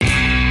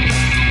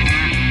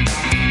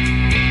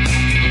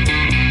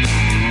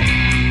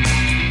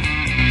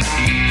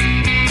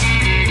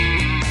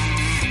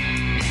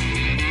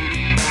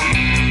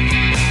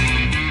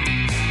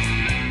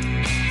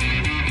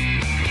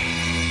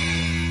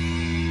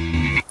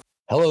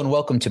Hello and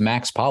welcome to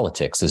Max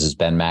Politics. This is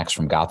Ben Max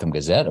from Gotham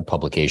Gazette, a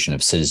publication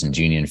of Citizens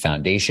Union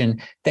Foundation.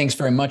 Thanks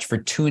very much for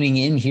tuning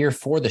in here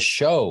for the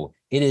show.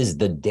 It is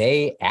the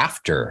day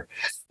after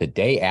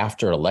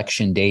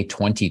Election Day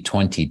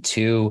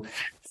 2022.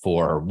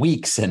 For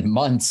weeks and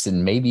months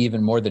and maybe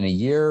even more than a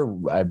year,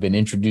 I've been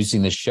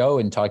introducing the show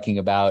and talking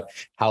about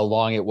how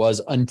long it was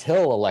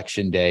until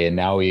Election Day. And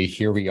now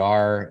here we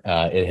are.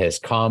 It has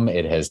come,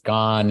 it has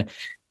gone.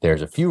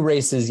 There's a few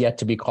races yet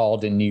to be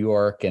called in New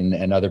York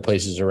and other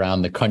places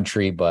around the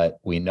country, but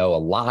we know a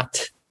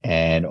lot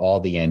and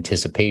all the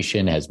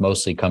anticipation has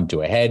mostly come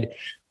to a head.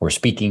 We're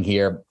speaking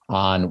here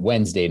on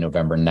Wednesday,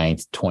 November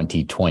 9th,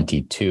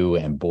 2022.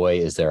 And boy,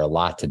 is there a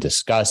lot to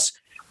discuss.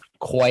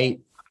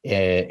 Quite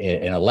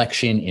an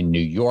election in New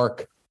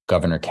York.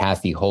 Governor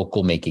Kathy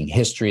Hochul making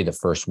history, the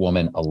first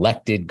woman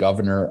elected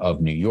governor of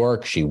New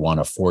York. She won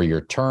a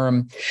 4-year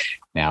term.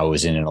 Now, it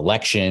was in an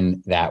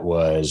election that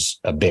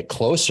was a bit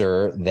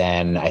closer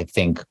than I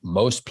think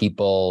most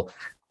people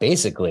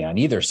basically on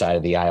either side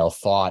of the aisle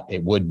thought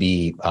it would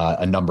be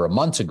a number of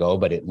months ago,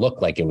 but it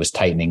looked like it was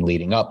tightening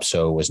leading up.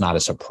 So it was not a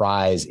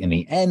surprise in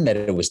the end that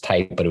it was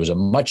tight, but it was a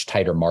much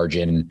tighter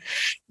margin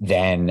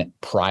than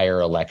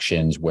prior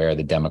elections where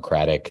the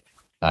Democratic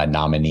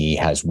nominee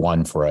has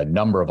won for a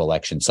number of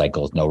election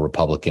cycles, no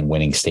Republican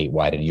winning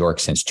statewide in New York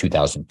since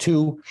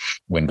 2002,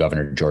 when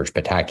Governor George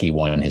Pataki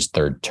won his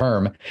third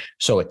term.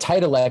 So a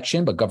tight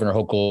election, but Governor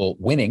Hochul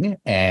winning,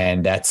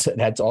 and that's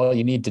all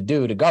you need to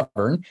do to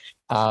govern,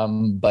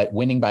 but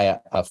winning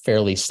by a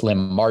fairly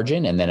slim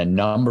margin, and then a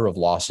number of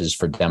losses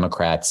for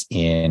Democrats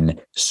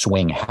in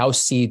swing House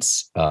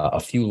seats, a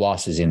few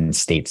losses in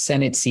state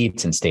Senate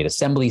seats and state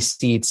Assembly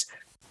seats.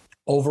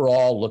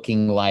 Overall,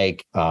 looking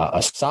like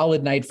a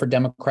solid night for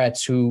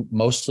Democrats who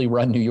mostly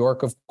run New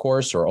York, of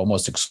course, or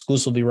almost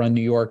exclusively run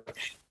New York,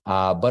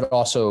 but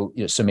also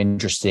some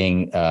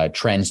interesting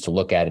trends to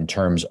look at in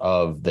terms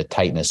of the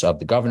tightness of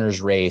the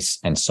governor's race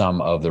and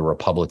some of the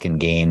Republican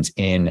gains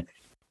in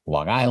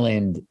Long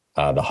Island,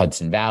 the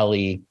Hudson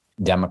Valley.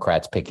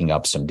 Democrats picking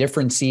up some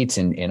different seats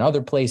in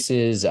other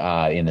places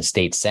in the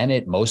state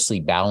Senate, mostly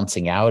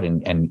balancing out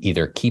and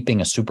either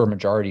keeping a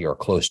supermajority or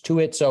close to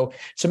it. So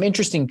some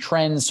interesting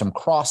trends, some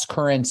cross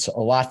currents,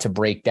 a lot to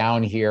break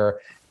down here.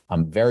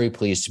 I'm very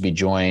pleased to be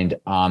joined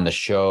on the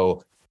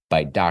show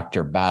by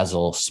Dr.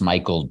 Basil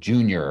Smikle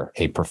Jr.,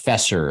 a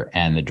professor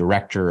and the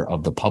director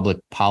of the Public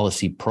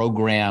Policy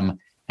Program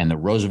and the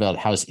Roosevelt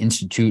House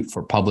Institute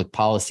for Public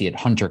Policy at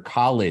Hunter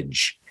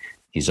College.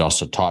 He's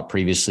also taught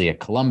previously at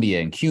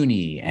Columbia and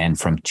CUNY, and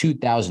from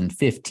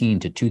 2015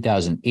 to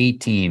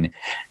 2018,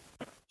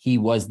 he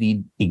was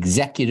the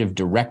executive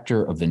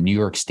director of the New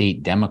York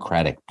State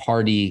Democratic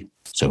Party.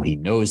 So he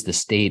knows the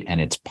state and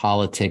its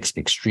politics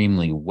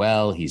extremely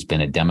well. He's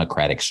been a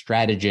Democratic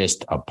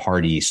strategist, a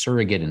party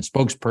surrogate and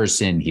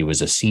spokesperson. He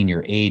was a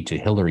senior aide to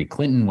Hillary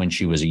Clinton when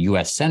she was a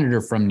U.S.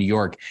 senator from New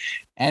York,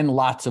 and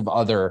lots of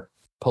other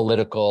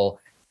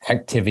political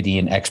activity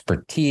and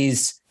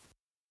expertise.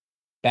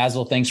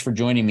 Basil, thanks for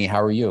joining me.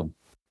 How are you?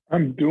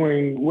 I'm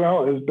doing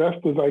well, as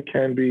best as I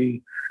can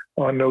be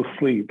on no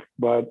sleep,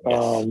 but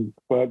yes.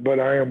 But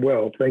I am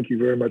well. Thank you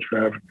very much for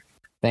having me.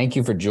 Thank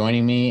you for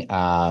joining me.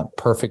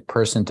 Perfect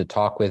person to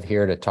talk with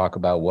here to talk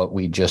about what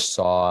we just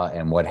saw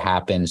and what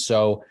happened.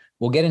 So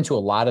we'll get into a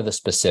lot of the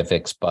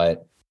specifics,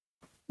 but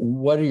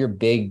what are your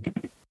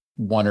big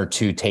one or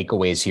two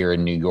takeaways here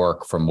in New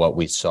York from what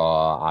we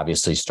saw?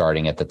 Obviously,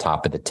 starting at the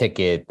top of the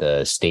ticket,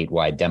 the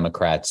statewide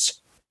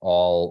Democrats,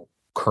 all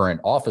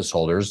current office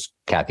holders.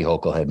 Kathy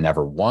Hochul had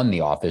never won the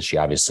office. She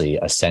obviously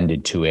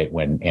ascended to it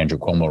when Andrew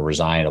Cuomo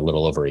resigned a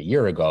little over a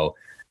year ago.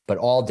 But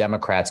all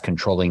Democrats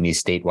controlling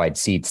these statewide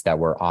seats that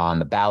were on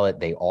the ballot,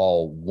 they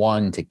all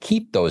won to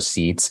keep those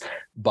seats.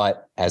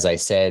 But as I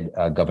said,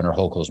 Governor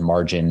Hochul's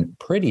margin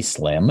pretty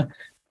slim.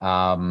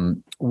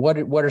 What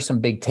are some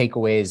big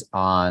takeaways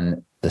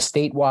on the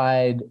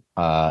statewide?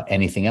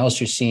 Anything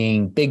else you're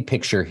seeing? Big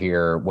picture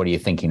here. What are you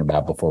thinking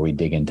about before we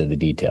dig into the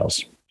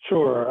details?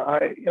 Sure.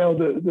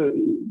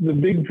 The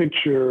big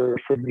picture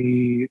for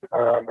me,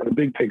 the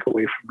big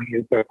takeaway for me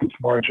is that this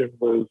margin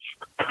was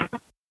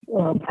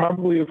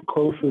probably as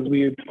close as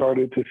we had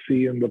started to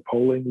see in the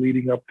polling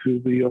leading up to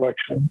the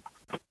election.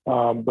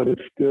 But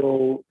it's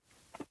still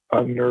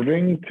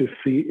unnerving to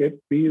see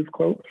it be as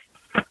close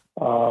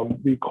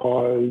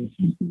because,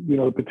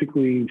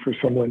 particularly for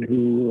someone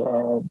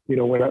who,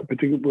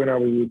 particularly when I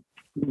was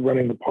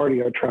running the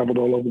party, I traveled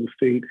all over the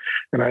state,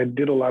 and I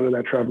did a lot of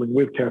that traveling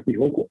with Kathy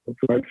Hochul.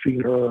 So I've seen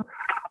her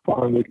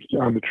on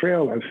the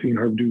trail. I've seen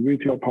her do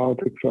retail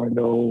politics. I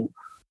know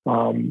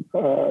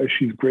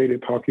she's great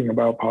at talking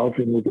about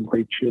policy and was a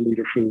great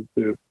cheerleader for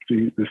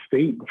the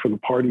state, for the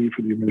party,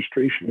 for the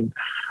administration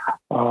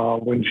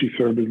when she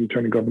served as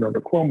Lieutenant Governor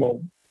under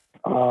Cuomo.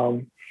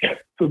 So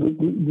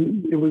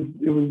it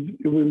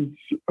was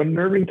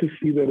unnerving to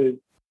see that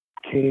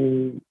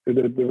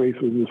the race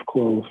was this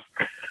close.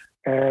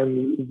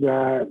 And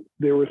that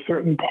there were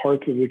certain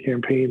parts of the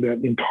campaign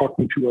that, in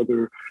talking to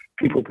other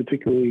people,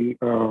 particularly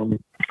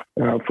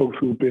folks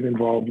who've been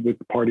involved with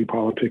party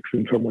politics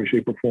in some way,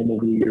 shape, or form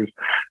over the years,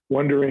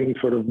 wondering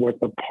sort of what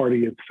the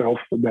party itself,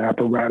 the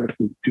apparatus,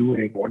 is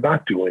doing or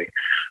not doing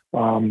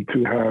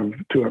to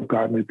have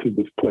gotten it to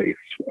this place.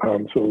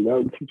 So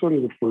that's sort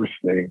of the first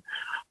thing.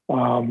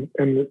 And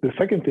the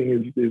second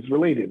thing is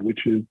related,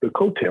 which is the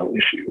coattail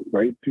issue,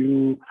 right?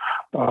 If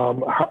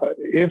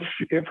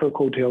her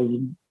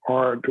coattails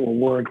aren't or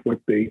weren't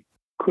what they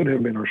could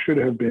have been or should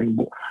have been,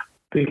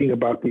 thinking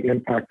about the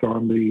impact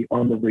on the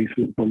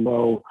races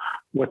below,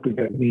 what does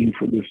that mean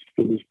for the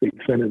state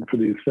senate, for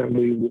the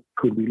assembly?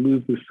 Could we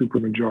lose this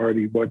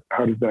supermajority?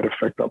 How does that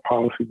affect our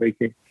policy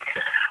making?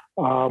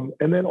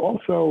 And then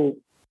also,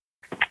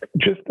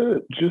 this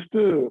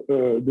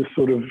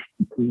sort of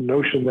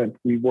notion that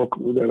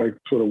I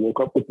sort of woke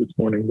up with this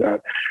morning,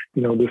 that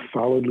this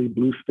solidly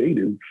blue state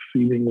is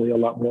seemingly a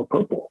lot more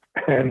purple,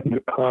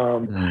 and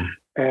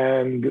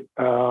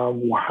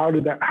how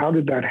did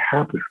that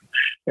happen?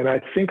 And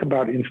I think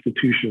about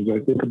institutions. I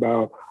think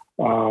about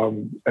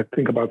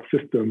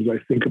systems. I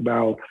think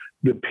about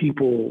the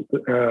people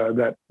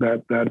that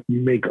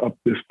make up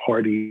this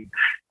party.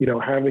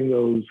 Having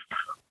those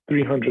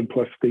 300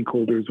 plus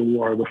stakeholders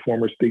who are the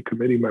former state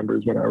committee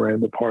members when I ran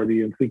the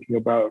party, and thinking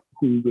about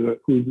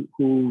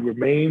who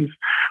remains,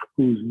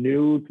 who's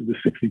new to the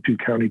 62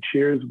 county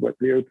chairs, what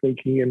they're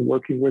thinking and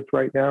working with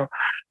right now,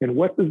 and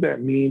what does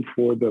that mean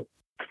for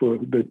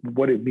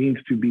what it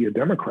means to be a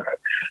Democrat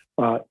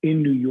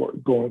in New York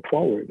going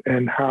forward,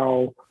 and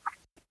how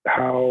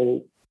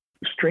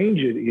strange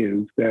it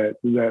is that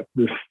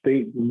the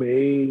state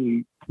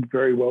may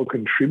very well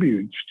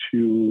contribute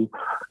to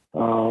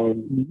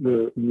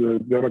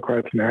the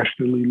Democrats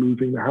nationally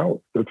losing the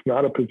House. That's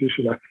not a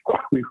position I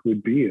thought we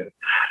would be in.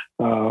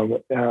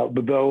 But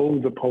though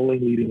the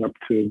polling leading up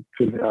to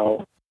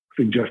now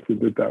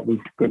suggested that was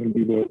going to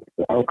be the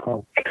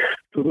outcome.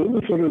 So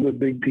those are sort of the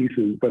big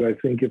pieces. But I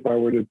think if I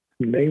were to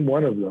name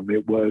one of them,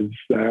 it was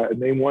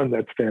name one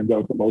that stands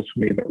out the most for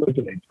me and that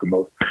resonates the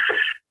most,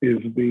 is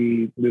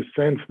the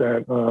sense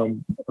that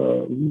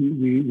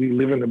we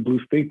live in a blue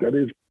state that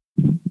is,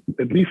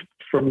 at least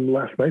from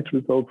last night's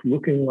results,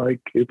 looking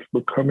like it's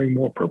becoming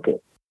more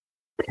purple.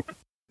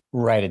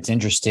 Right. It's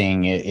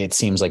interesting. It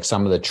seems like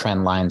some of the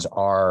trend lines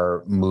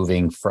are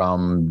moving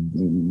from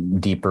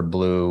deeper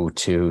blue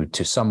to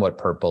somewhat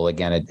purple.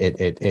 Again,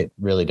 it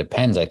really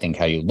depends, I think,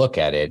 how you look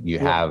at it. You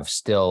have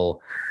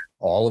still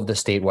all of the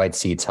statewide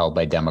seats held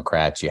by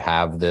Democrats. You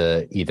have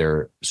the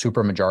either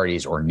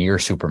supermajorities or near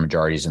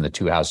supermajorities in the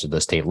two houses of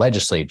the state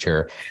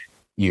legislature.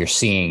 You're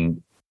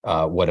seeing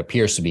what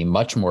appears to be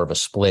much more of a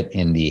split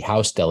in the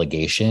House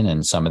delegation,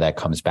 and some of that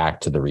comes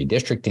back to the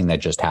redistricting that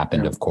just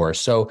happened, of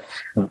course. So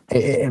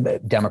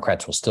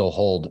Democrats will still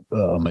hold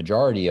a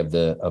majority of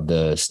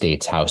the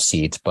state's House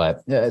seats,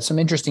 but some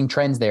interesting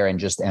trends there, and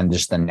just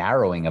the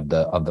narrowing of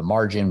the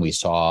margin. We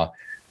saw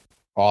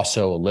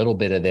also a little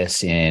bit of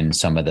this in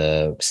some of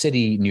the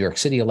New York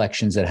City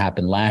elections that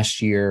happened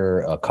last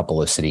year, a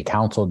couple of city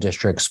council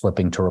districts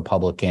flipping to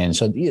Republican.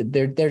 So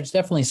there's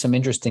definitely some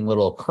interesting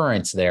little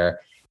currents there.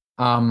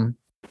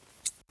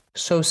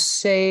 So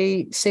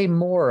say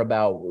more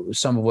about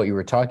some of what you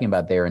were talking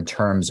about there in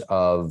terms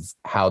of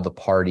how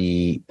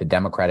the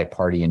Democratic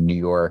Party in New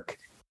York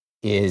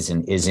is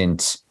and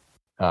isn't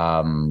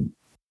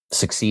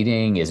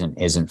succeeding,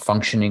 isn't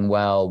functioning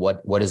well.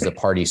 What is the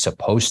party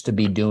supposed to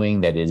be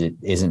doing that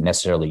isn't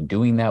necessarily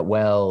doing that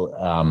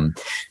well?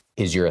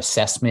 Is your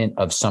assessment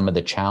of some of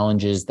the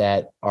challenges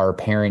that are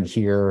apparent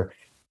here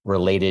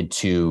related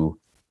to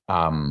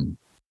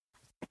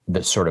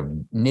the sort of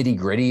nitty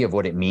gritty of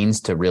what it means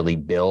to really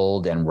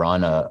build and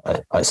run a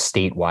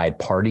statewide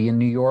party in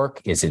New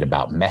York? Is it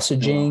about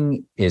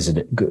messaging? Is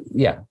it good?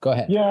 Yeah, go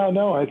ahead. Yeah,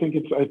 no, I think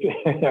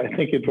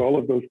it's all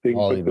of those things.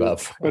 All of the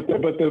above. But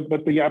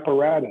the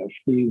apparatus,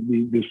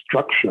 the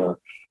structure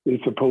is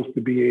supposed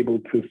to be able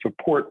to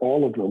support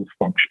all of those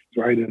functions,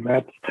 right? And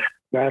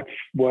that's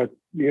what,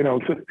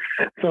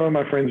 some of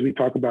my friends, we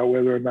talk about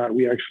whether or not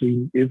we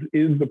actually, is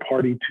the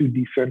party too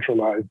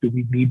decentralized? Do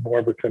we need more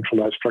of a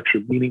centralized structure?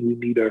 Meaning we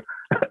need a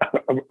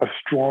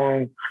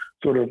strong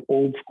sort of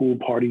old school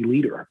party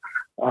leader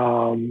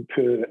and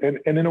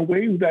in a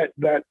way that,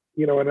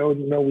 and I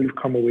know we've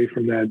come away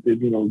from that,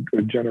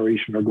 a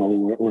generation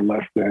ago or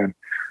less than.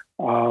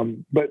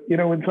 But,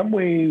 in some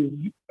ways,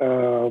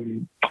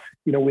 when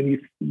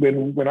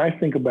I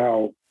think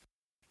about,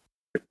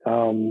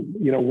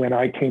 when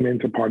I came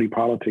into party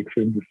politics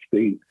in the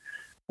state,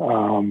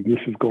 this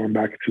is going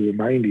back to the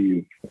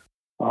 90s,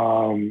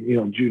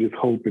 Judith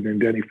Hope and then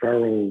Denny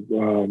Farrell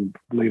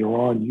later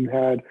on, you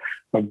had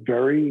a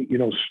very,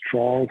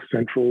 strong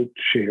central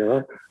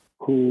chair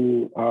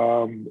who,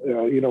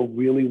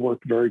 really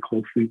worked very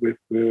closely with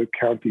the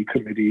county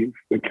committees,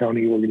 the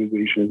county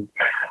organizations.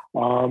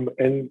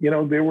 And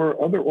there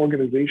were other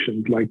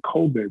organizations like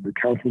COBED, the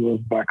Council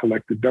of Black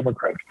Elected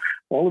Democrats,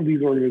 all of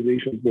these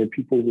organizations where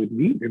people would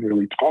meet and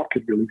really talk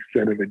and really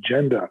set an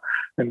agenda.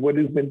 And what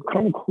has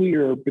become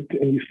clear,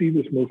 and you see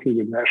this mostly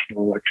with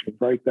national elections,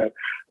 right, that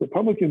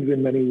Republicans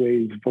in many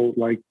ways vote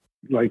like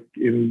like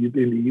in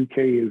the UK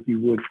as you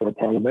would for a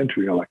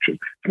parliamentary election.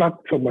 It's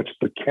not so much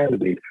the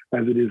candidate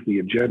as it is the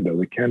agenda.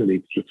 The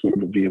candidate's just sort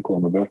of a vehicle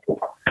and a vessel.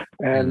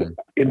 And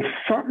in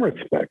some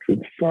respects,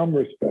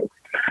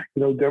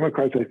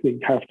 Democrats, I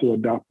think, have to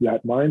adopt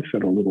that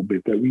mindset a little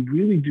bit, that we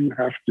really do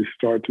have to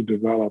start to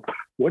develop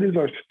what is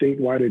our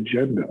statewide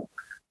agenda,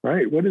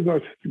 right? What is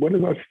our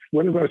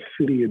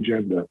city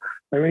agenda?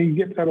 I mean, you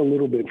get that a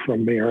little bit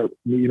from Mayor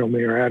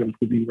Adams,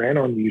 because he ran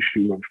on the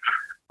issue of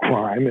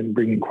crime and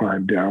bringing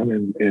crime down,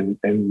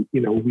 and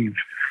we've,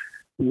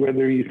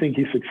 whether you think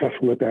he's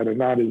successful at that or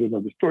not is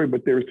another story,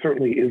 but there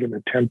certainly is an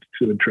attempt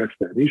to address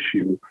that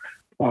issue.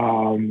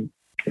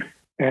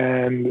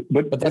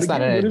 But that's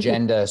not an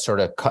agenda, sort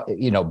of,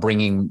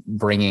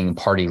 bringing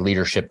party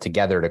leadership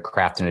together to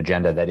craft an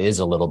agenda that is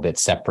a little bit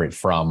separate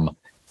from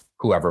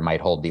whoever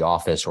might hold the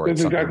office. Or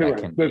that's exactly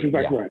right. That's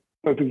exactly right.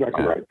 That's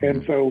exactly right.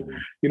 And so,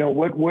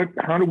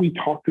 how do we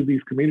talk to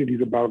these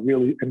communities about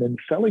really, and then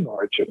selling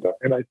our agenda?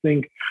 And I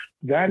think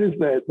that is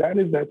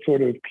that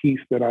sort of piece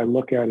that I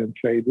look at and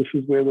say, this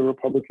is where the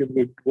Republicans,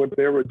 what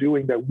they were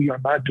doing that we are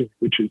not doing,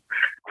 which is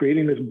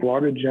creating this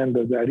broad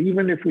agenda that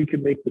even if we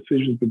can make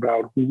decisions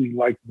about who we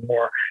like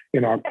more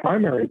in our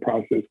primary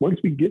process, once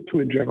we get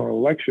to a general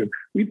election,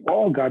 we've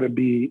all got to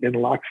be in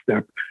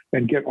lockstep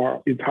and get our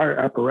entire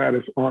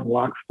apparatus on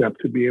lockstep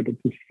to be able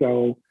to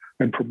sell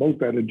and promote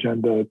that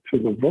agenda to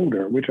the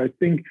voter, which I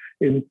think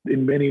in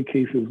many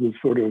cases was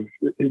sort of,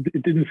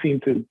 it didn't seem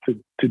to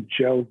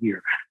gel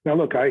here. Now,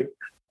 look,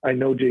 I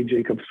know Jay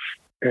Jacobs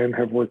and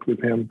have worked with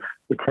him,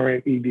 the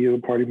current ED of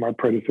the party, my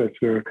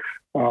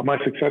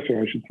successor,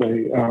 I should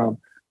say,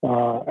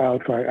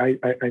 Alex.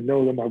 I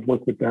know them, I've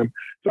worked with them.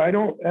 So I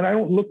don't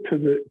look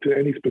to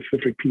any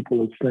specific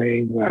people as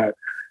saying that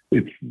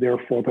it's their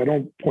fault. I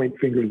don't point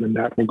fingers in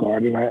that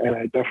regard, and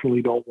I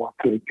definitely don't want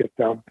to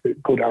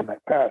go down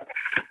that path.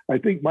 I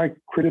think my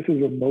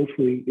criticism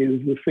mostly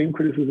is the same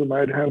criticism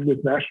I'd have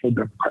with national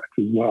Democrats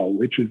as well,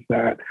 which is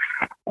that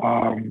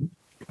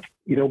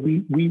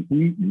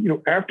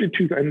we after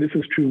two, and this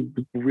is true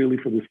really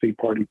for the state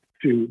party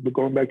too, but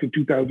going back to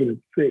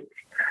 2006.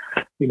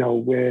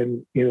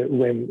 When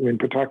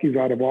Pataki's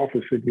out of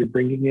office and you're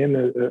bringing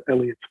in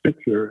Eliot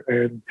Spitzer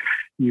and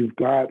you've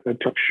got a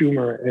Chuck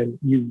Schumer and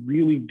you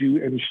really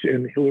do,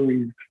 and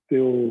Hillary's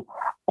still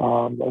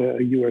a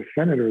U.S.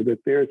 senator, that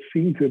there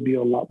seems to be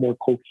a lot more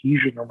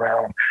cohesion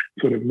around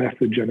sort of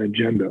message and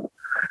agenda.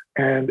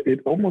 And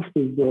it almost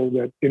as though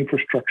that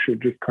infrastructure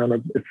just kind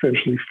of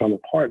essentially fell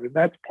apart. And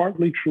that's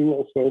partly true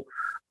also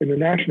in the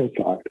national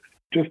side.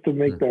 Just to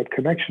make that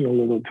connection a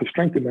little, to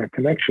strengthen that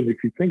connection, if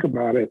you think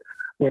about it,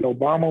 when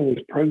Obama was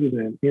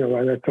president,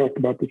 and I talked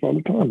about this all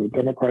the time, the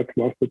Democrats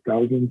lost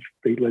 1,000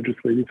 state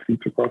legislative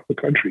seats across the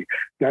country.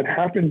 That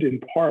happened in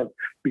part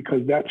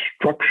because that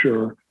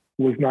structure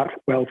was not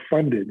well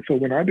funded. So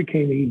when I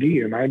became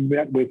ED and I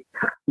met with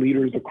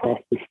leaders across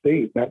the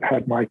state that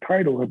had my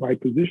title and my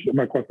position,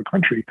 across the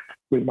country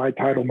with my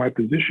title, my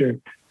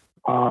position,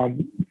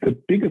 the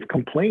biggest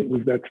complaint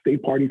was that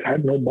state parties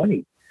had no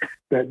money,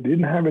 that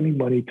didn't have any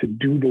money to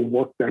do the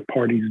work that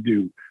parties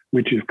do,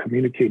 which is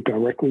communicate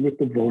directly with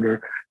the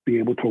voter, be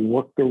able to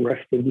work the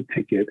rest of the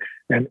ticket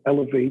and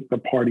elevate the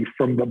party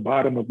from the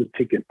bottom of the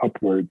ticket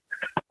upwards.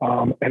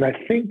 And I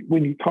think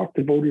when you talk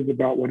to voters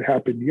about what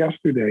happened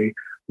yesterday,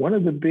 one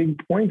of the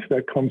big points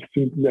that comes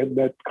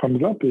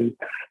up is,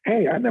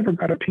 hey, I never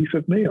got a piece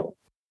of mail.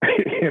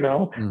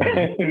 Mm-hmm.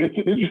 And it's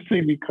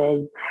interesting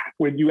because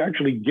when you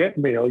actually get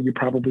mail, you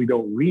probably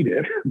don't read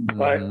it,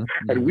 but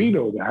and we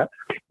know that.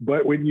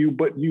 But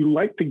you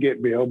like to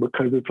get mail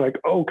because it's like,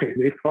 okay,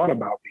 they thought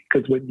about me.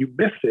 Because when you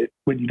miss it,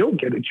 when you don't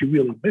get it, you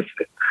really miss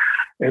it.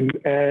 And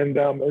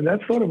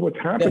that's sort of what's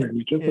happening.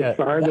 It's just a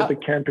sign that the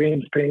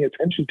campaign's paying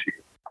attention to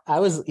you. I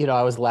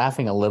was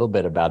laughing a little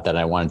bit about that.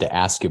 I wanted to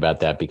ask you about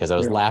that because I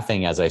was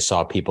laughing as I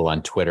saw people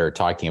on Twitter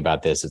talking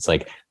about this. It's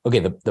like, okay,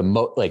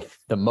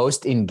 the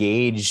most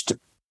engaged,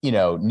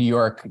 New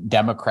York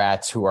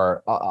Democrats who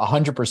are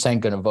 100%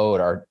 going to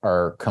vote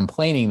are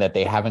complaining that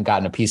they haven't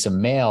gotten a piece of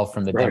mail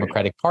from the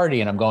Democratic Party.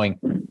 And I'm going,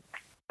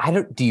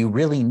 do you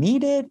really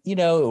need it? It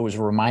was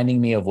reminding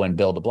me of when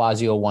Bill de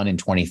Blasio won in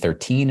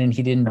 2013 and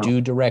he didn't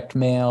do direct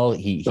mail.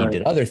 He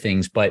did other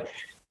things, but,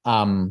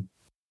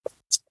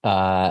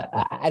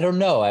 I don't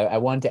know. I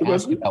wanted to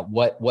ask you about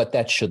what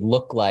that should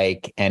look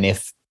like, and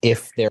if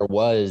there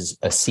was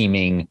a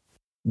seeming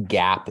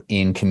gap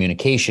in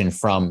communication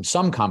from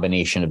some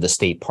combination of the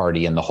state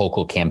party and the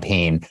Hochul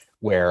campaign,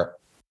 where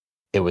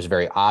it was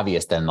very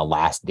obvious that in the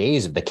last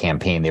days of the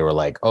campaign they were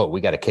like, "Oh, we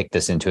got to kick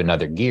this into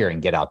another gear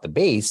and get out the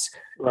base."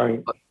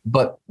 Right.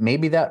 But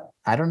maybe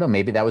I don't know.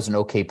 Maybe that was an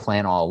okay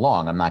plan all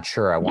along. I'm not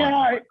sure. I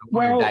want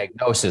your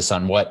diagnosis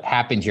on what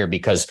happened here,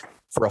 because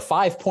for a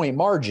 5-point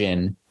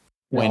margin.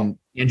 When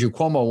Andrew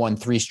Cuomo won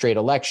 3 straight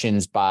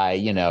elections by,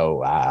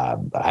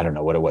 I don't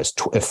know what it was,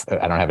 if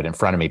I don't have it in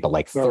front of me, but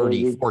like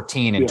 30,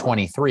 14, and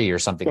 23 or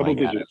something like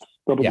that.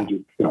 Double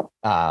digits.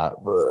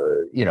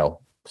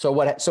 So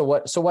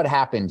what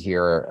happened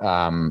here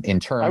in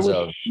terms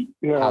of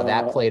how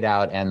that played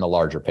out and the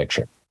larger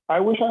picture? I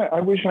wish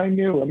I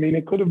knew. I mean,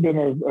 it could have been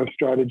a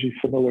strategy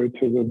similar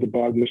to the de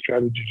Blasio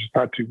strategy, just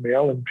not to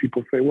mail. And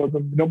people say, well,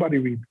 nobody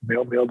reads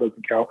mail. Mail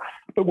doesn't count.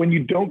 But when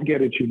you don't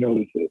get it, you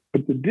notice it.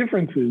 But the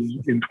difference is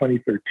in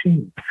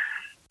 2013,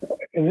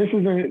 and this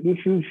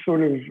is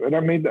sort of, and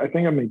I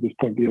think I made this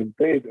point the other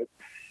day, that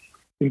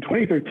in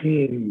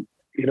 2013,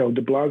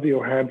 de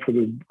Blasio had for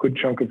the good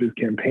chunk of his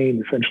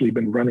campaign essentially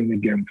been running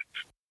against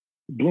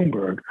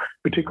Bloomberg,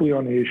 particularly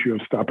on the issue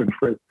of stop and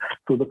frisk.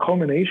 So the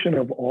culmination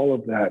of all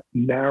of that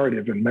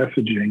narrative and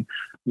messaging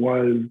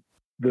was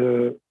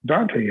the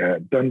Dante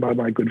ad done by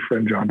my good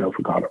friend John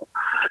Delficato.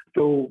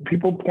 So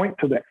people point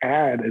to the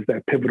ad as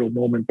that pivotal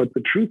moment, but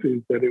the truth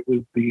is that it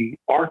was the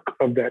arc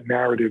of that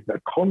narrative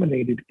that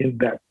culminated in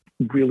that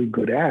really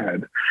good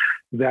ad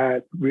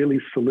that really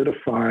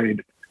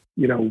solidified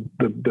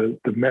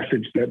the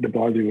message that de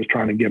Blasio was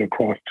trying to get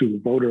across to the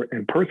voter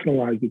and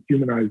personalized it,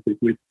 humanized it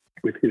with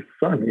his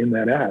son in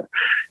that ad.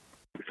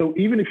 So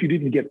even if you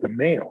didn't get the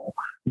mail,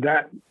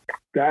 that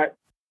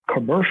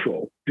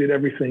commercial did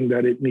everything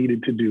that it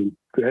needed to do,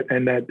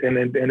 and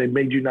it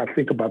made you not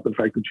think about the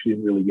fact that you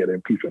didn't really get a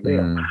piece of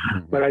mail.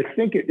 Mm-hmm. But I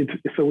think it's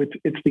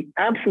the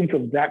absence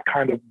of that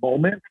kind of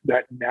moment,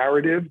 that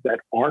narrative, that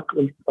arc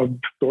of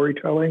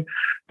storytelling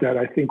that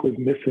I think was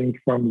missing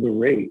from the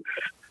race,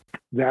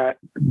 that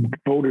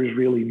voters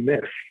really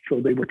missed.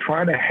 So they were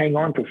trying to hang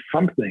on to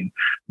something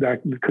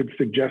that could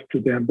suggest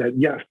to them that,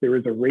 yes, there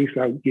is a race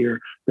out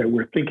here, that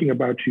we're thinking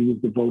about you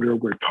as the voter,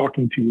 we're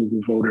talking to you as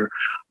a voter.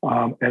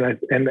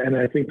 And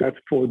I think that's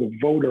for the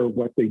voter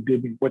what they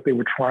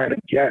were trying to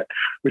get,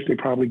 which they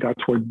probably got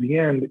towards the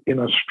end in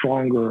a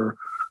stronger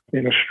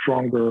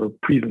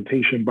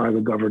presentation by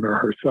the governor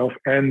herself,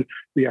 and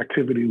the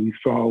activity we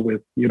saw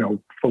with,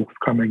 folks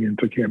coming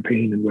into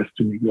campaign in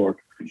Western New York,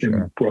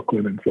 sure, in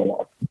Brooklyn and so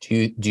on.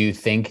 Do you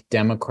think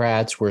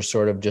Democrats were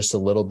sort of just a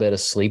little bit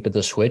asleep at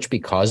the switch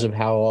because of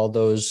how all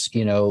those,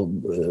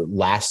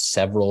 last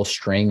several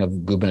string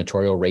of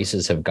gubernatorial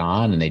races have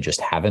gone, and they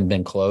just haven't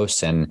been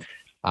close? And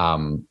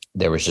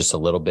there was just a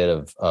little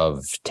bit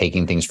of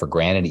taking things for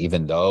granted,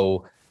 even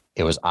though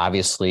it was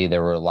obviously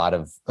there was a lot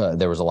of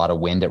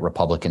wind at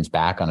Republicans'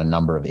 back on a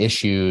number of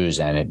issues,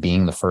 and it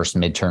being the first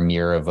midterm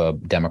year of a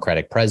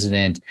Democratic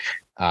president,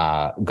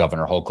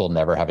 Governor Hochul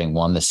never having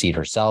won the seat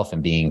herself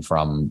and being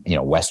from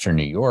Western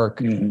New York,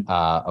 mm-hmm,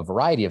 a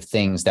variety of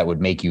things that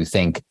would make you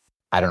think,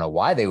 I don't know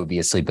why they would be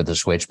asleep at the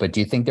switch, but do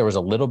you think there was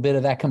a little bit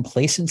of that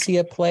complacency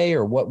at play,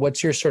 or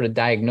what's your sort of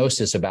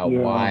diagnosis about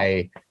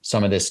why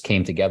some of this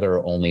came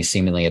together only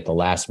seemingly at the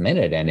last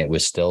minute and it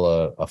was still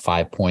a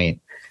 5-point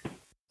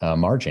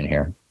margin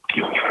here?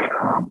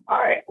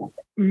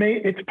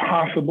 It's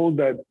possible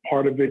that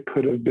part of it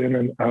could have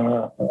been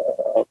a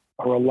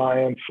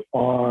reliance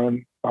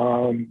on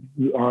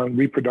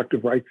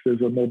reproductive rights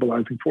as a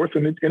mobilizing force,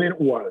 and it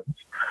was.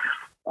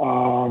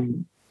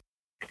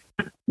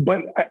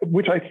 But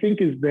which I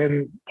think is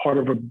then part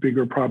of a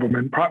bigger problem,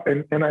 and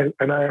I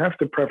have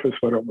to preface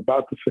what I'm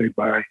about to say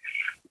by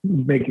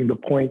making the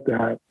point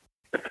that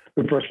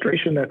the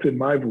frustration that's in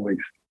my voice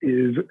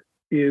is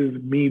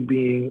me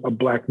being a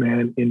Black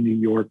man in New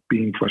York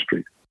being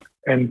frustrated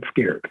and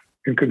scared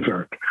and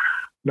concerned,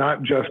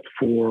 not just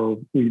for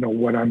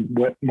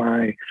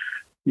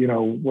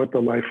what the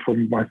life for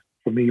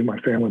me and my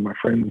family, my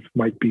friends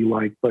might be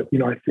like, but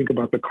I think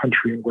about the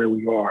country and where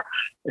we are,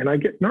 and I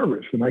get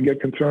nervous and I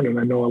get concerned, and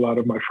I know a lot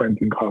of my friends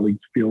and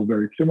colleagues feel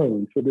very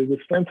similarly. So there's a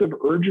sense of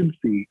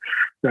urgency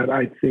that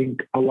I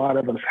think a lot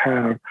of us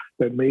have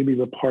that maybe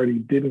the party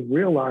didn't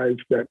realize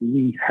that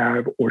we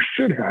have or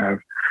should have,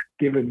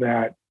 given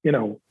that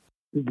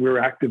we're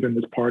active in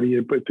this party,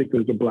 in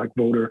particular as a Black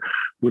voter,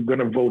 we're going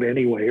to vote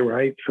anyway,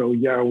 right? So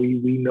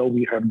we know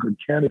we have good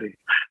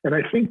candidates, and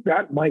I think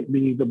that might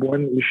be the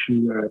one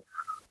issue that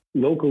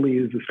locally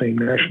is the same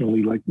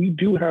nationally. Like, we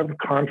do have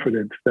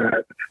confidence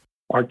that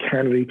our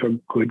candidates are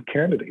good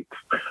candidates,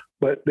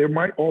 but there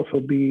might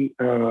also be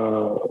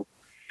to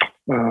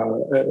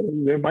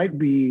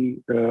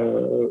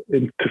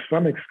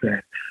some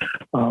extent,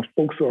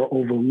 folks are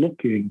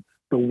overlooking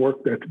the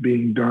work that's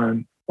being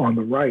done on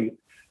the right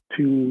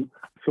to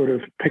sort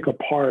of pick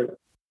apart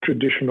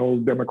traditional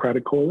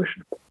Democratic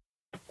coalitions.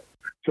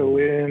 So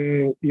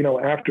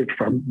after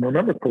Trump,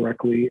 remember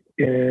correctly,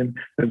 in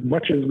as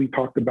much as we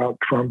talked about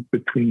Trump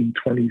between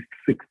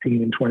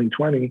 2016 and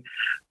 2020,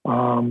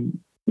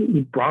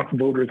 Bronx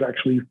voters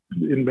actually,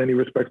 in many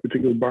respects,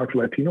 particularly Bronx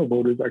Latino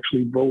voters,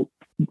 actually vote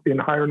in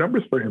higher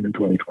numbers for him in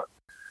 2020.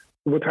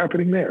 What's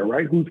happening there,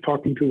 right? Who's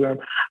talking to them?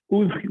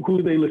 Who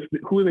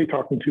are they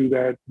talking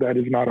to that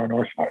is not on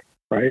our side,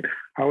 right?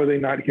 How are they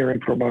not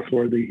hearing from us,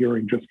 or are they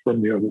hearing just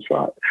from the other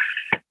side?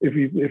 If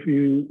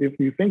you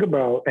think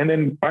about, and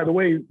then by the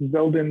way,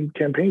 Zeldin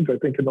campaigns, I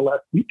think, in the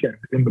last weekend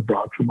in the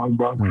Bronx among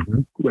Bronx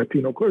mm-hmm.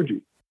 Latino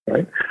clergy,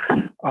 right?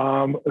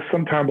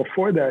 Sometime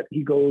before that,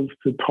 he goes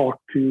to talk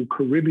to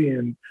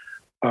Caribbean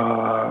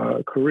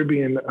New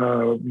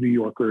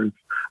Yorkers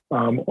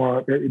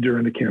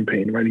during the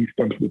campaign, right? He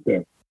stumps with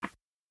them.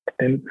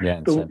 And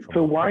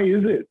so why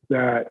is it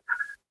that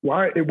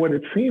what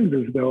it seems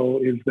as though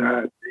is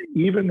that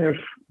even if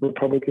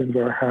Republicans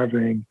are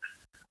having,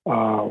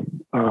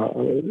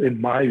 in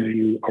my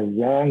view, a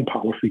wrong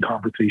policy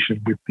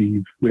conversation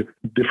with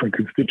different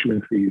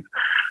constituencies,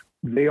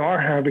 they are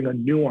having a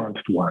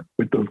nuanced one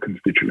with those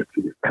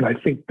constituencies. And I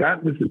think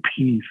that was the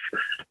piece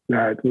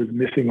that was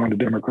missing on the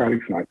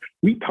Democratic side.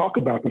 We talk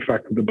about the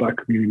fact that the Black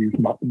community is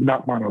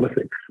not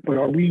monolithic, but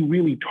are we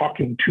really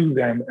talking to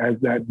them as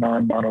that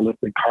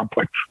non-monolithic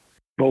complex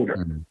voter?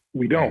 Mm-hmm.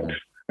 We don't.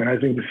 Mm-hmm. And I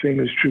think the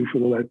same is true for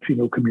the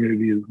Latino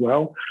community as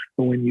well.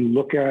 And when you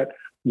look at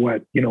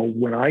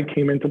when I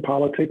came into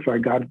politics, I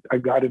got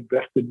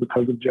invested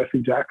because of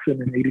Jesse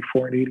Jackson in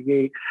 '84 and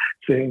 '88,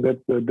 saying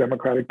that the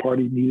Democratic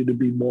Party needed to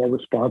be more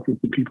responsive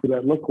to people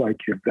that look like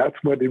him. That's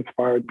what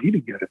inspired me to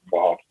get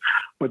involved.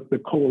 But the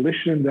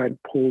coalition that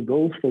pulled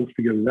those folks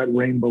together, that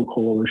rainbow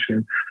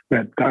coalition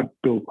that got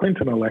Bill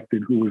Clinton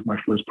elected, who was my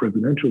first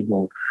presidential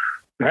vote,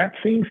 that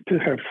seems to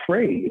have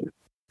frayed.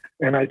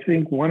 And I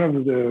think one of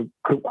the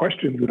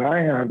questions that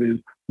I have is,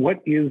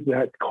 what is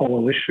that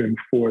coalition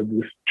for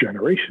this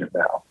generation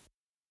now?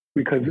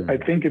 Because I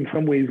think in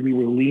some ways we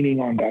were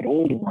leaning on that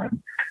old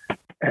one.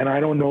 And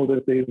I don't know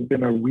that there's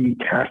been a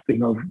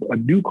recasting of a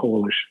new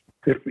coalition,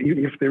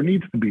 if there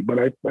needs to be. But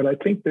I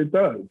think there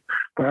does.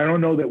 But I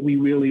don't know that we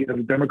really,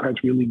 as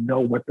Democrats, really know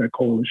what that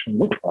coalition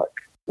looks like.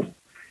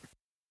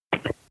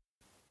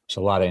 There's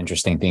a lot of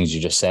interesting things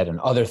you just said and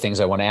other things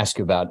I want to ask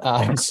you about.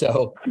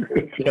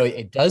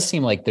 It does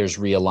seem like there's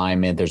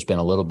realignment. There's been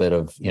a little bit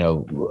of,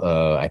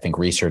 I think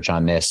research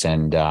on this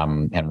and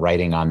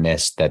writing on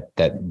this, that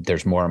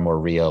there's more and more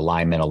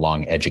realignment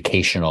along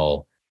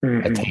educational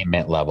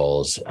attainment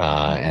levels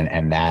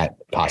and that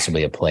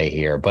possibly a play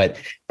here. But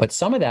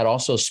some of that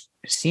also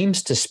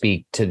seems to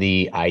speak to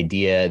the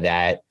idea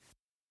that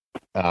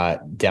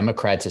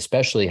Democrats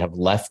especially have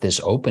left this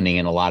opening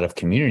in a lot of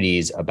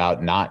communities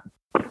about not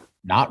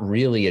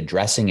really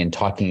addressing and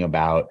talking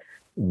about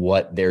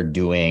what they're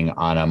doing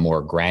on a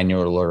more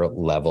granular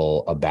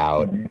level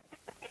about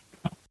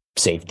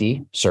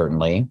safety,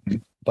 certainly,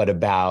 but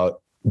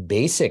about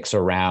basics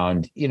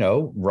around,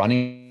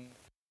 running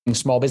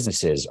small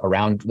businesses,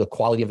 around the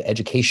quality of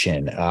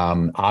education.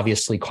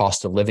 Obviously,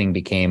 cost of living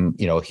became,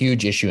 a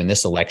huge issue in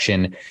this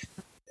election.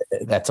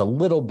 That's a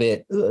little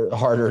bit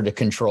harder to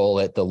control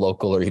at the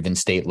local or even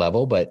state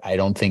level, but I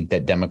don't think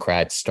that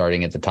Democrats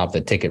starting at the top of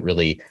the ticket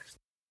really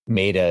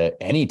made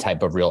any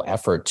type of real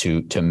effort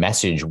to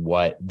message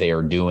what they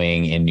are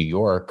doing in New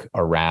York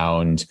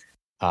around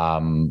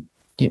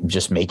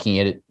just making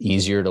it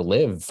easier to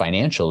live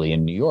financially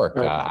in New York.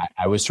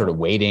 I was sort of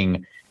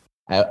waiting.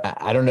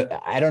 I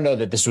don't know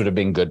that this would have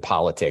been good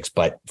politics,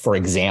 but for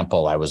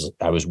example, I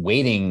was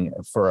waiting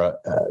for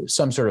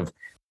some sort of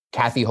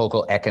Kathy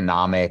Hochul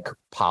economic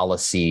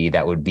policy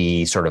that would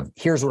be sort of,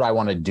 here's what I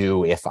want to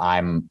do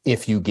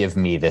if you give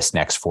me this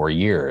next 4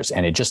 years,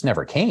 and it just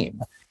never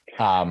came.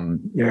 I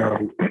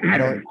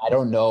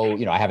don't know,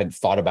 I haven't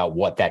thought about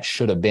what that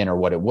should have been or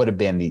what it would have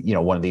been.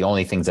 One of the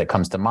only things that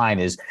comes to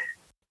mind is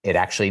it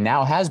actually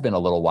now has been a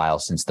little while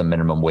since the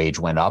minimum wage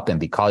went up. And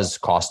because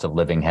cost of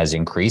living has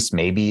increased,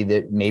 maybe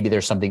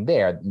there's something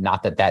there.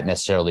 Not that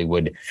necessarily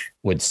would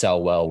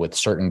sell well with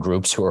certain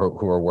groups who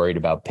are worried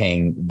about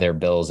paying their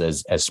bills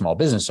as small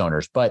business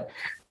owners. But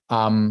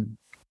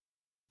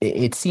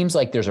it seems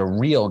like there's a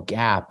real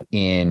gap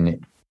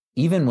in,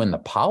 even when the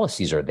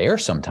policies are there,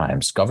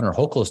 sometimes Governor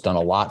Hochul has done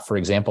a lot, for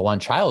example, on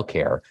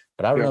childcare,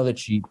 but I don't know that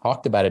she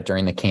talked about it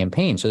during the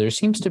campaign. So there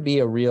seems to be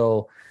a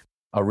real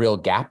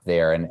gap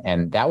there.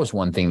 And that was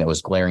one thing that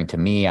was glaring to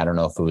me. I don't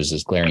know if it was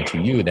as glaring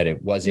to you, that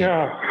it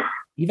wasn't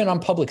even on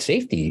public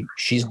safety.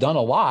 She's done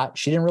a lot.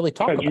 She didn't really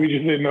talk about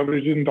it.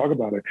 Nobody didn't talk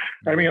about it.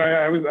 I mean,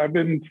 I've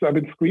been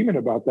screaming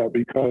about that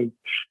because,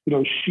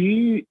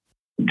 she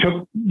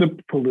took the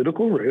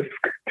political risk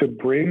to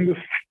bring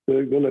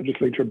the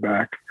legislature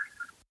back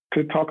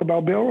to talk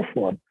about bail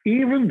reform,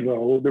 even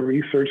though the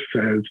research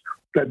says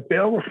that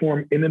bail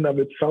reform in and of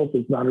itself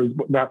is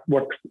not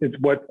what's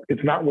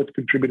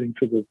contributing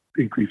to the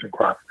increase in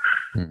crime.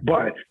 Mm-hmm.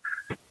 But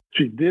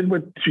she did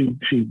what she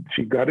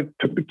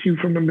took the cue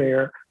from the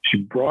mayor. She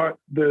brought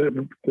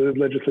the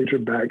legislature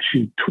back.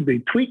 They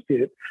tweaked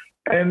it,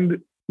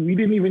 and she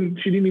didn't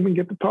even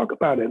get to talk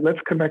about it. Let's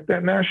connect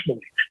that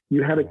nationally.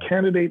 You had a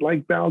candidate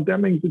like Val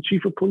Demings, the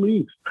chief of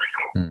police.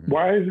 Mm-hmm.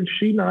 Why isn't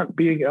she not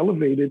being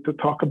elevated to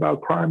talk about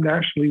crime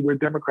nationally, where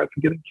Democrats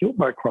are getting killed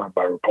by crime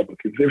by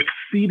Republicans? They're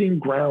ceding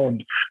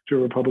ground to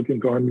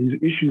Republicans on these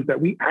issues that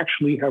we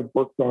actually have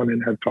worked on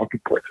and have talking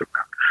points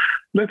around.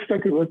 Let's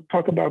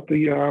talk about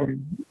the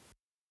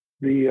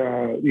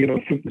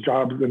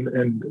jobs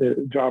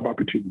and job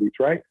opportunities,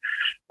 right?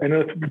 And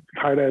let's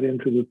tie that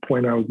into the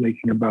point I was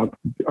making about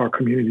our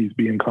communities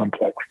being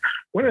complex.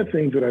 One of the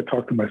things that I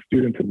talk to my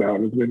students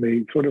about is when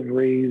they sort of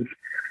raise,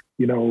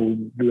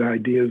 the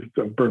ideas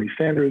of Bernie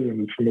Sanders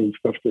and some of the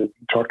stuff that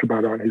he talked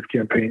about on his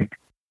campaign.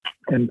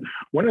 And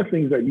one of the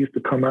things that used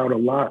to come out a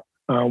lot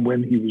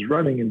when he was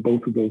running in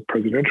both of those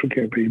presidential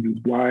campaigns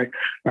is why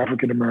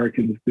African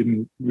Americans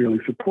didn't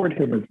really support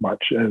him as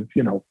much as,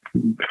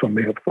 some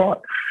may have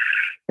thought.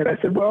 And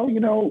I said, well,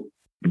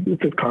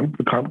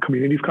 the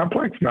community is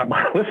complex, not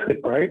monolithic,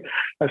 right?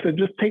 I said,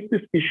 just take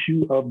this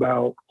issue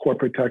about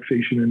corporate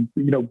taxation.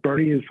 And,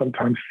 Bernie is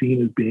sometimes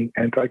seen as being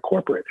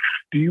anti-corporate.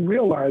 Do you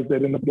realize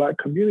that in the Black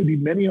community,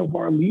 many of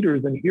our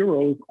leaders and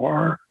heroes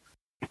are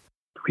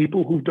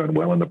people who've done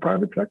well in the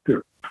private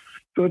sector?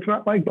 So it's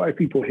not like Black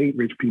people hate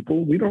rich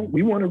people. We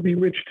want to be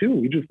rich too.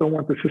 We just don't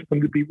want the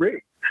system to be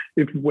rigged.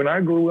 When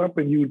I grew up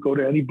and you would go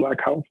to any Black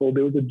household,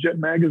 there was a Jet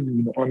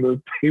magazine on the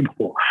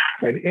table.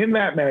 And in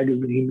that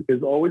magazine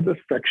is always a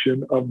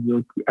section of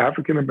the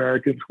African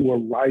Americans who are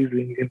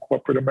rising in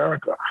corporate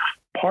America.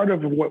 Part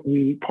of what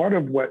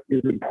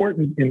is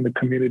important in the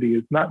community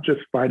is not just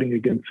fighting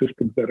against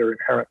systems that are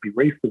inherently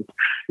racist.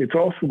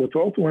 What's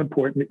also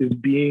important is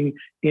being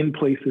in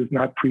places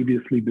not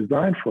previously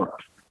designed for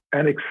us,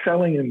 and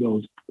excelling in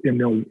those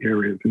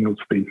areas, in those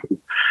spaces.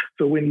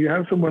 So when you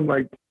have someone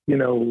like,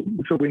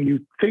 so when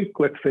you think,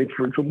 let's say,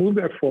 so move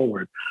that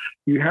forward,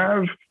 you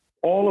have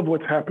all of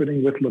what's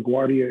happening with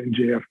LaGuardia and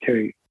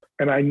JFK.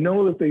 And I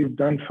know that they've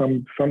done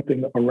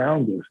something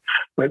around this,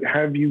 but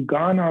have you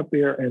gone out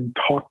there and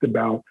talked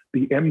about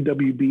the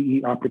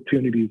MWBE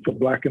opportunities for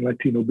Black and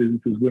Latino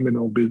businesses,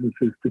 women-owned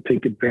businesses, to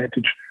take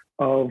advantage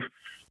of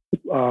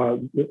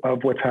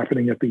what's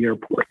happening at the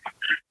airport?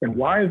 And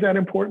why is that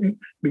important?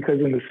 Because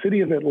in the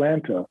city of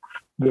Atlanta,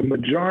 the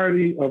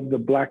majority of the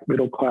Black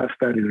middle class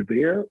that is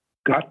there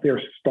got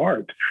their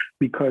start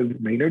because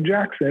Maynard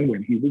Jackson,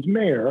 when he was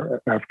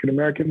mayor,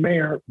 African-American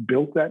mayor,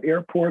 built that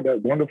airport,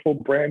 that wonderful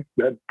brand,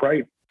 that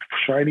bright,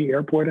 shiny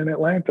airport in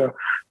Atlanta.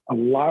 A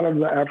lot of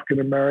the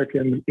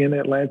African-Americans in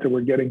Atlanta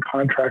were getting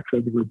contracts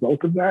as a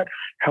result of that,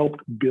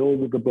 helped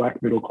build the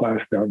Black middle class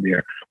down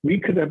there. We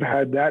could have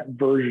had a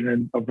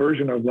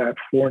version of that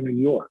for New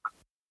York.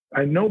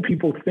 I know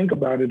people think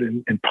about it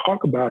and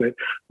talk about it,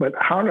 but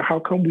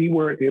how come we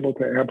weren't able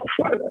to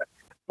amplify that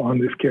on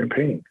this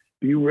campaign?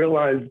 Do you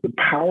realize the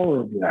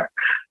power of that?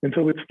 And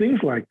so it's things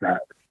like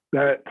that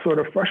sort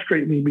of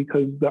frustrate me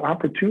because the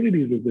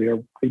opportunities are there.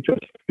 They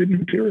just didn't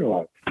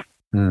materialize.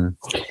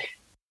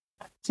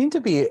 Seem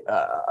to be,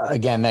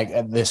 again,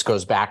 this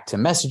goes back to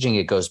messaging.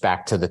 It goes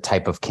back to the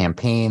type of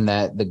campaign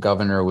that the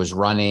governor was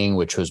running,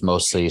 which was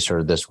mostly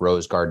sort of this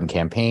Rose Garden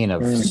campaign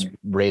of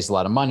raise a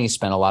lot of money,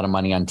 spend a lot of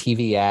money on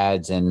TV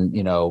ads, and,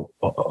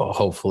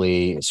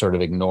 hopefully sort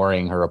of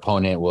ignoring her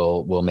opponent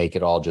will make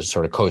it all just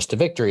sort of coast to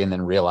victory, and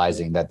then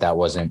realizing that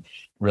wasn't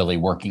really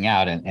working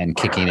out and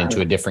kicking into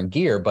a different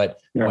gear.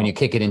 But when you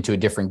kick it into a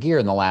different gear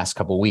in the last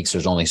couple of weeks,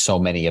 there's only so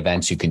many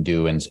events you can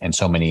do and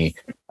so many,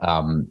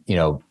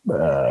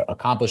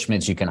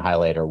 accomplishments you can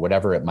highlight or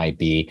whatever it might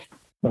be.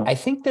 I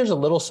think there's a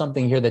little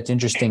something here that's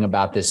interesting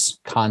about this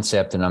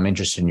concept, and I'm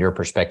interested in your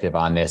perspective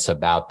on this,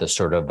 about the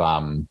sort of,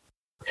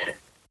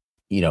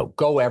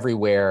 go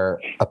everywhere,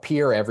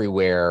 appear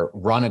everywhere,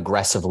 run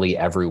aggressively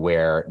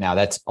everywhere. Now,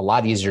 that's a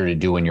lot easier to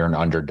do when you're an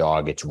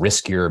underdog. It's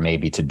riskier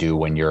maybe to do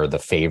when you're the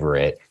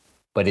favorite.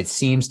 But it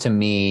seems to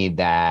me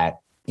that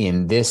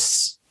in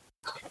this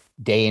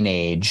day and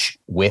age,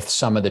 with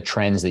some of the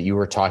trends that you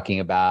were talking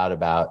about,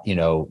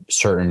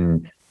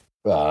 certain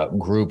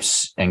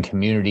groups and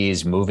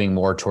communities moving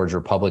more towards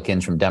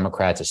Republicans from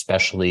Democrats,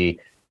 especially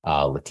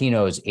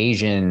Latinos,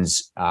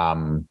 Asians,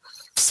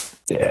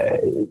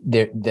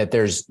 that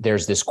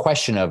there's this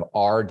question of,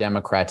 are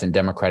Democrats and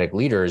Democratic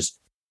leaders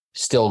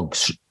still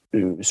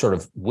sort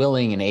of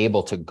willing and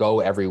able to go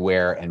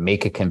everywhere and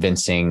make a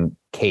convincing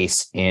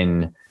case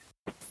in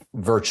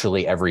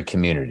virtually every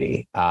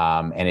community?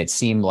 And it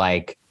seemed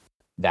like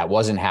that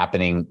wasn't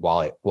happening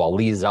while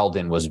Lee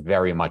Zeldin was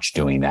very much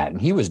doing that. And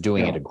he was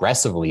doing it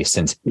aggressively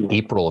since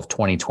April of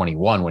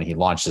 2021 when he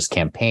launched this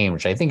campaign,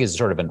 which I think is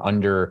sort of an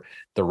under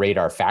the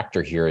radar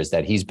factor here, is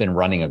that he's been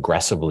running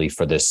aggressively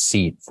for this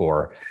seat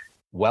for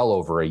well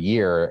over a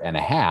year and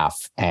a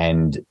half.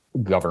 And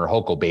Governor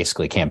Hochul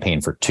basically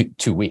campaigned for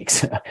two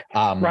weeks.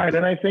 Right.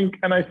 And I think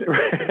that's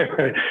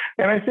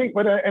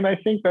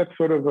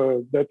sort of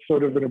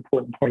an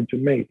important point to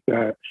make,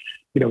 that,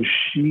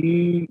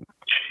 she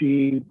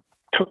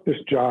took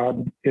this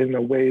job in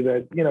a way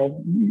that,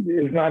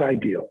 is not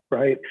ideal,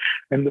 right?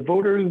 And the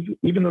voters,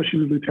 even though she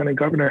was lieutenant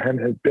governor and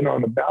has been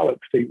on the ballot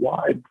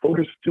statewide,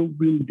 voters still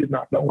really did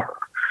not know her.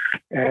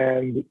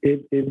 And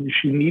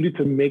she needed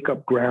to make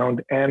up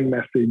ground and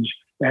message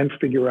and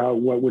figure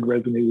out what would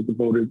resonate with the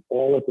voters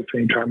all at the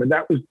same time. And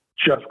that was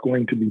just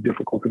going to be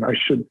difficult. And I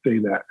should say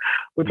that.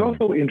 What's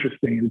also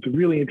interesting, it's a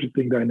really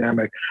interesting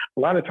dynamic. A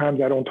lot of times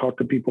I don't talk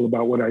to people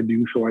about what I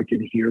do so I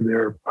can hear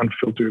their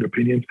unfiltered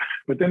opinions.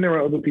 But then there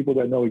are other people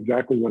that know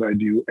exactly what I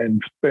do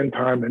and spend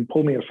time and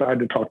pull me aside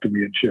to talk to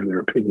me and share their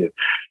opinion.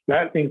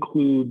 That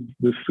includes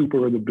the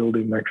super of the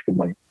building next to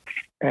me.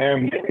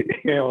 And,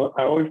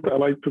 I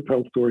like to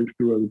tell stories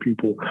through other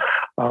people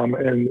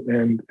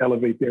and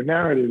elevate their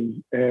narratives.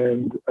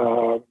 And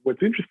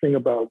what's interesting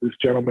about this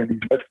gentleman, he's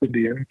West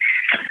Indian,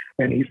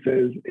 and he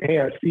says, "Hey,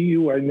 I see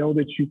you. I know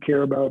that you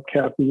care about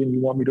Kathy and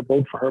you want me to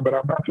vote for her, but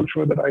I'm not so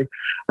sure that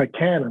I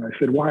can." And I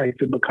said, "Why?" He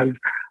said, "Because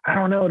I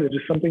don't know. There's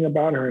just something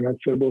about her." And I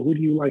said, "Well, who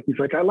do you like?" He's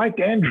like, "I like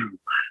Andrew."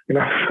 And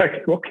I was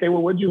like, okay,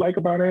 well, what did you like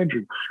about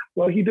Andrew?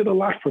 Well, he did a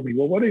lot for me.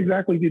 Well, what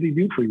exactly did he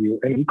do for you?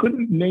 And he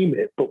couldn't name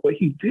it. But what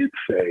he did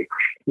say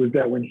was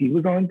that when he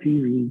was on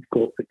TV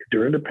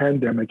during the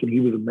pandemic and he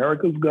was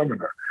America's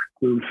governor,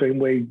 the same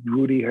way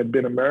Rudy had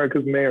been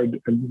America's mayor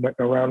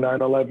around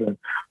 9/11,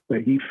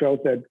 that he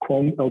felt that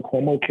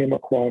Cuomo came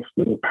across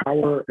with a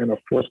power and a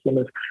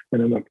forcefulness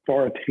and an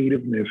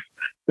authoritativeness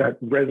that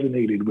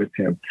resonated with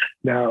him.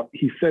 Now,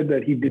 he said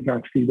that he did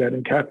not see that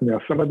in Kathy.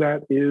 Now, some of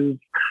that is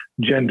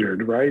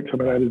gendered, right?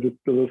 Some of that is just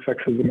a little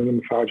sexism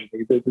and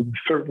misogyny. It's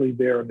certainly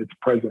there and it's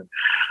present.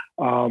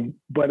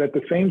 But at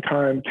the same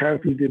time,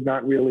 Kathy did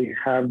not really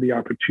have the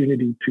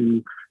opportunity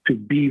to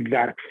be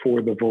that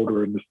for the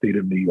voter in the state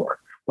of New York.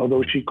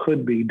 Although she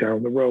could be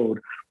down the road,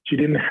 she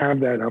didn't have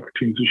that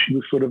opportunity. So she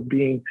was sort of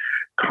being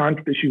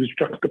constant. She was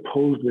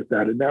juxtaposed with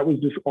that. And that was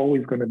just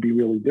always going to be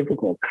really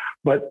difficult.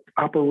 But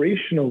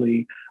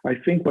operationally, I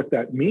think what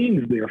that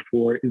means,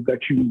 therefore, is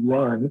that you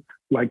run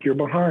like you're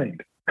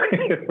behind.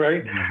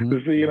 Right? Mm-hmm. So,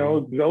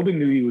 Zeldin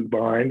knew he was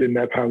behind, and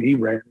that's how he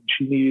ran.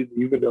 She needed,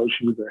 even though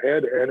she was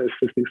ahead and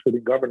assisting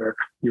sitting governor,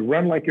 you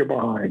run like you're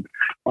behind,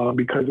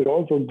 because it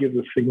also gives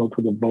a signal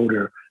to the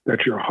voter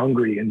that you're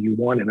hungry and you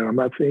want it. And I'm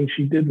not saying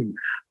she didn't,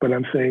 but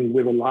I'm saying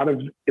with a lot of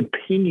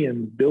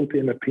opinions,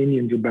 built-in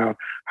opinions about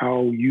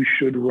how you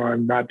should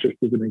run, not just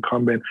as an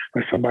incumbent,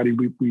 as somebody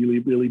we really,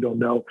 really don't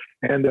know,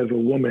 and as a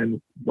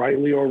woman,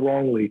 rightly or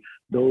wrongly,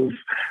 those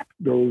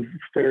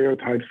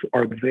stereotypes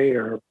are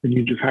there, and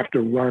you just have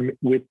to run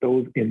with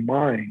those in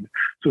mind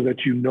so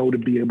that you know to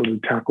be able to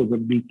tackle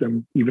them, beat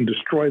them, even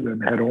destroy them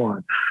head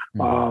on.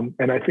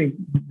 Mm-hmm. And I think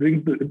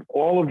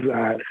all of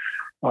that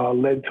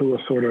led to a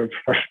sort of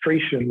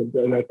frustration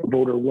that the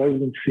voter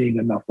wasn't seeing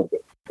enough of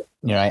it.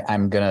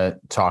 I'm going to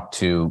talk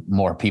to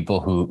more people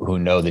who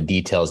know the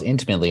details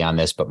intimately on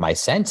this, but my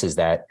sense is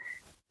that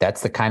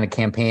that's the kind of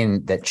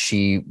campaign that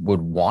she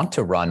would want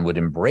to run, would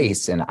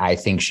embrace. And I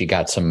think she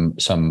got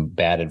some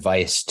bad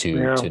advice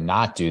to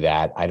not do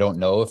that. I don't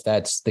know if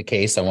that's the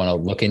case. I want to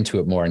look into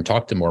it more and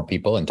talk to more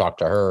people and talk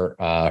to her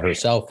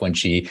herself when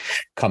she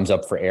comes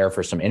up for air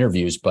for some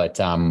interviews. But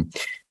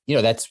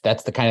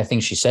that's the kind of thing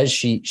she says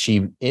she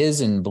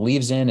is and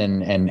believes in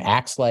and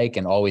acts like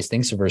and always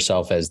thinks of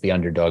herself as the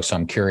underdog. So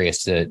I'm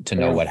curious to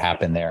know what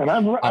happened there. And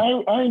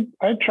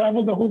I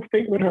traveled the whole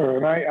state with her,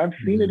 and I've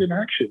seen it in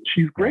action.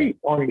 She's great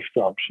on these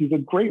stuff. She's a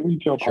great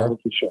retail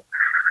politician.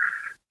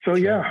 So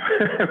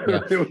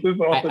it was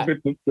all a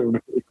bit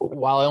disturbing.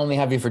 While I only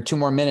have you for 2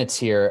 more minutes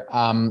here,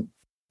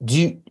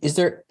 is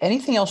there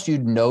anything else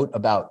you'd note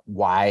about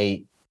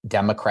why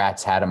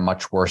Democrats had a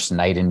much worse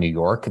night in New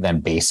York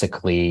than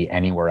basically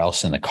anywhere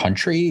else in the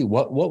country?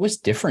 What was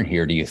different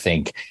here, do you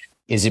think?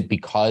 Is it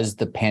because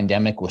the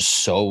pandemic was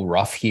so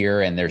rough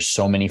here and there's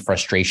so many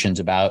frustrations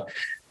about,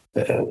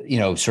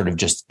 sort of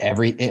just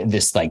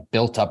this like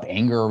built up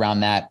anger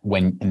around that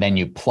and then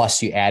you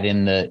add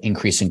in the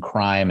increase in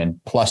crime and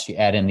plus you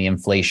add in the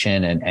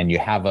inflation and you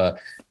have a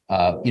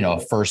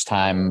first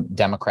time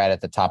Democrat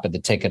at the top of the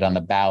ticket on the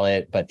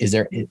ballot. But is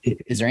there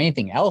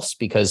anything else?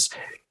 Because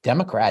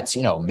Democrats,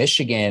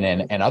 Michigan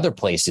and other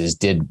places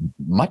did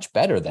much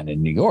better than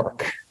in New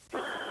York.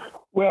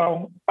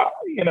 Well,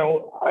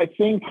 I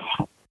think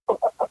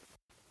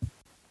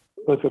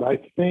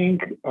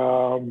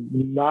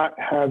not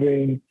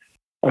having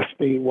a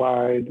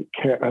statewide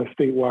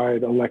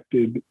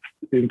elected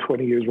in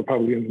 20 years,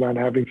 Republicans not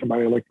having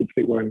somebody elected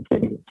statewide in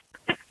 20 years,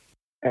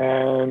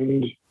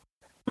 and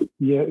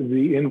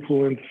the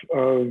influence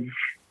of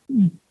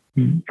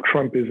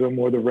Trumpism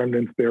or the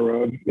remnants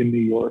thereof in New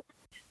York.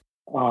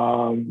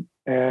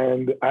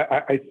 And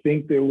I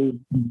think there was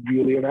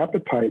really an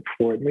appetite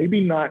for it.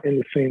 Maybe not in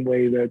the same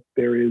way that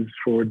there is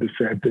for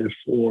DeSantis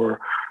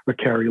or a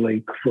Kari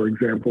Lake, for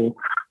example.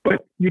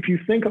 But if you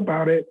think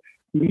about it,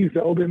 Lee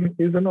Zeldin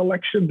is an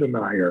election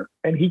denier,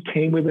 and he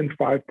came within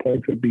 5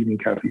 points of beating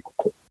Kathy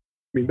Hochul.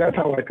 I mean, that's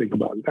how I think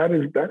about it. That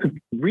is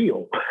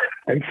real.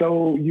 And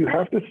so you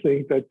have to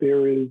think that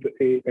there is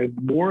a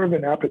more of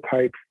an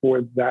appetite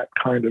for that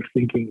kind of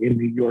thinking in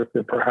New York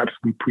than perhaps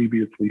we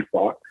previously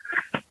thought.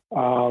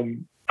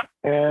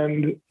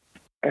 And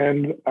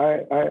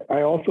I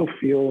also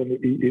feel, and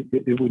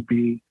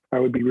I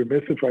would be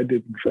remiss if I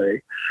didn't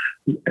say,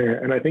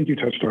 and I think you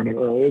touched on it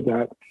earlier,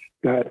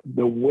 that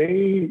the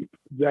way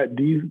that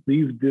these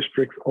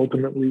districts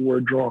ultimately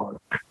were drawn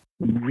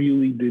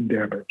really did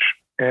damage.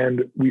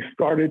 And we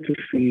started to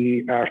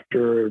see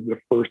after the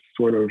first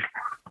sort of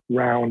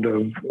round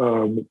of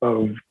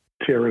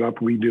tear it up,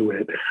 redo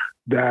it,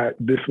 that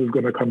this was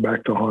going to come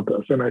back to haunt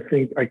us. And I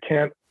think I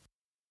can't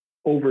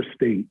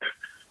overstate,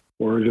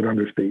 or is it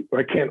understate?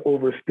 I can't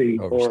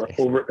overstate or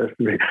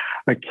overestimate.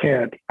 I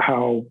can't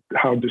how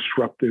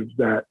disruptive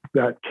that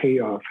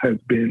chaos has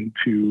been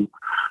to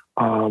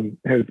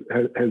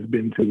has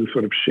been to the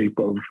sort of shape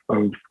of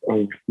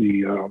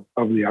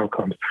the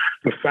outcomes.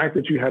 The fact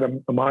that you had a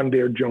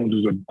Mondaire Jones,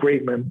 who's a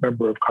great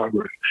member of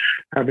Congress,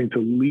 having to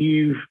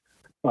leave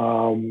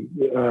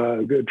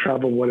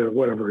travel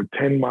whatever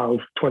 10 miles,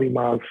 20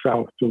 miles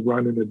south to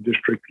run in a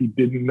district he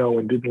didn't know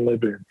and didn't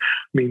live in.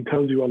 I mean,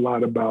 tells you a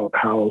lot about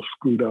how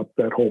screwed up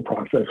that whole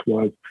process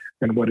was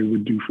and what it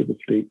would do for the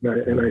state.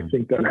 And I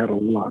think that had a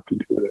lot to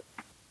do with it.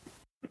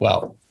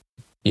 Well,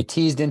 you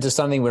teased into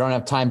something we don't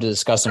have time to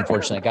discuss,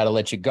 unfortunately. I got to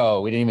let you go.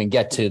 We didn't even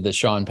get to the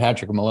Sean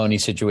Patrick Maloney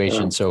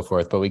situation and so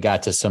forth, but we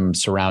got to some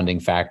surrounding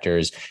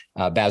factors.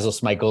 Basil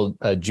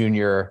Smikle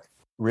Jr.,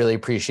 really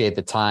appreciate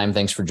the time.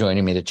 Thanks for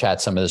joining me to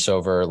chat some of this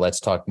over. Let's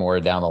talk more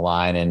down the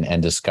line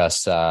and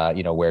discuss,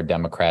 where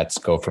Democrats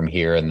go from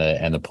here and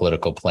the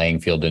political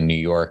playing field in New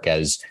York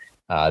as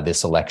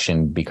this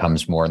election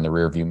becomes more in the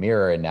rearview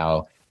mirror. And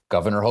now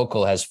Governor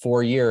Hochul has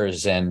 4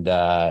 years, and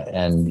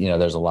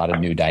there's a lot of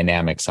new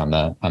dynamics on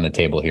the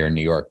table here in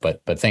New York.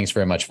 But thanks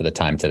very much for the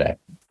time today.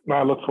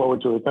 I look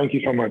forward to it. Thank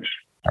you so much.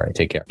 All right,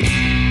 take care.